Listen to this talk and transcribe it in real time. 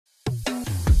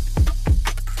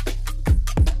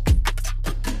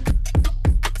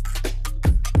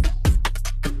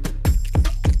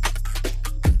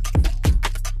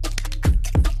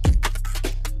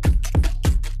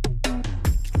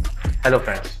Hello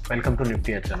friends, welcome to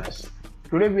NiftyHMS.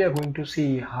 Today we are going to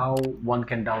see how one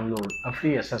can download a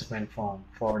free assessment form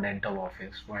for dental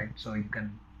office, right? So you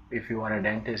can, if you are a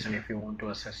dentist and if you want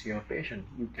to assess your patient,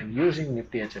 you can using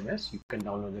NiftyHMS, you can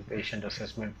download the patient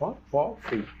assessment form for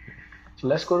free. So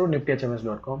let's go to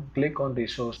niftyhms.com, click on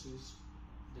resources,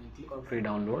 then click on free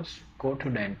downloads, go to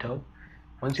dental.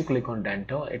 Once you click on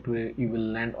dental, you will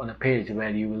land on a page where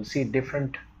you will see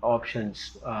different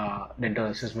options, dental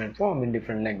assessment form in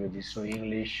different languages. So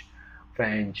English,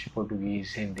 French,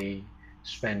 Portuguese, Hindi,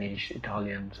 Spanish,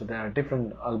 Italian. So there are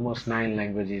different, almost 9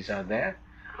 languages are there,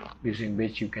 using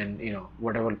which you can,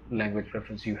 whatever language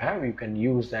preference you have, you can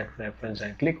use that reference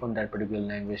and click on that particular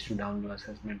language to download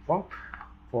assessment form.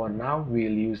 For now,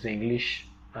 we'll use the English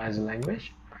as a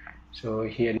language. So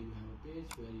here you have a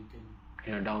page where you can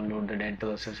download the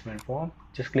dental assessment form.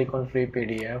 Just click on free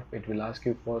PDF. It will ask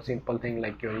you for a simple thing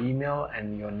like your email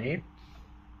and your name.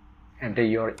 Enter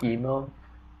your email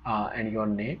and your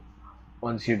name.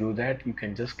 Once you do that, you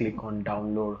can just click on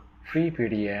download free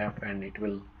PDF and it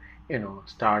will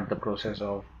start the process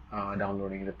of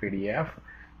downloading the PDF.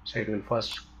 So it will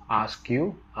first ask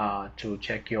you to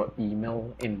check your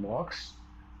email inbox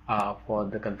for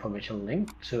the confirmation link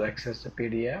to access the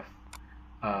PDF.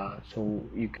 So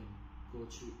you can go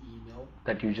through email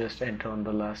that you just enter on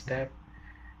the last tab.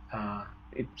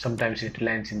 Sometimes it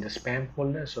lands in the spam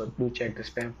folder, so do check the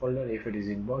spam folder. If it is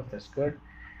inbox, that's good.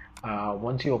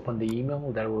 Once you open the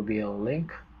email, there will be a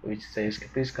link which says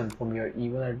please confirm your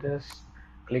email address.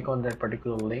 Click on that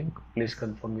particular link, please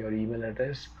confirm your email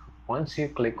address. Once you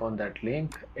click on that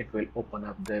link, it will open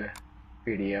up the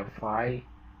PDF file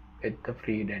with the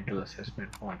free dental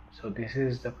assessment form. So this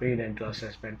is the free dental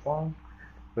assessment form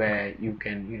where you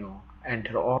can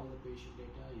enter all the patient data.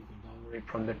 You can download it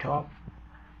from the top.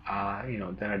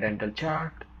 There are dental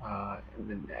chart,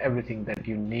 everything that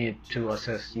you need to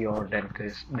assess your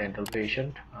dental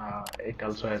patient. It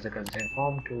also has a consent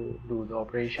form to do the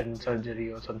operation,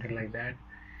 surgery or something like that.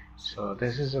 So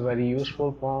this is a very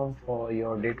useful form for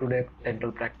your day-to-day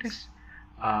dental practice,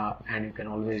 and you can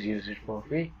always use it for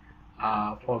free.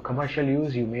 For commercial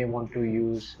use, you may want to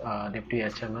use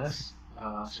NiftyHMS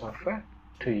software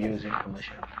to use in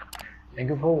commercial. Thank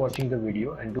you for watching the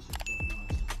video and do.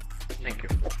 Thank you.